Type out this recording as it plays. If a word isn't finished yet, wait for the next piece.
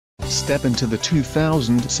Step into the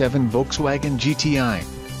 2007 Volkswagen GTI.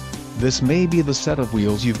 This may be the set of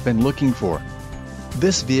wheels you've been looking for.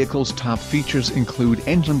 This vehicle's top features include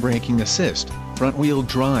engine braking assist, front-wheel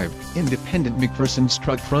drive, independent MacPherson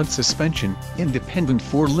strut front suspension, independent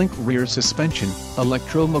 4-link rear suspension,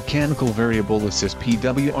 electromechanical variable assist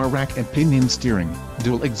PWR rack and pinion steering,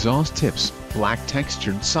 dual exhaust tips, black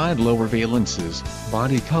textured side lower valances,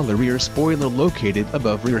 body color rear spoiler located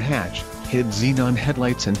above rear hatch, HID xenon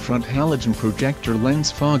headlights and front halogen projector lens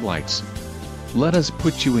fog lights. Let us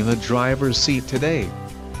put you in the driver's seat today.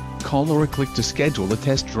 Call or click to schedule a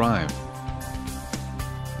test drive.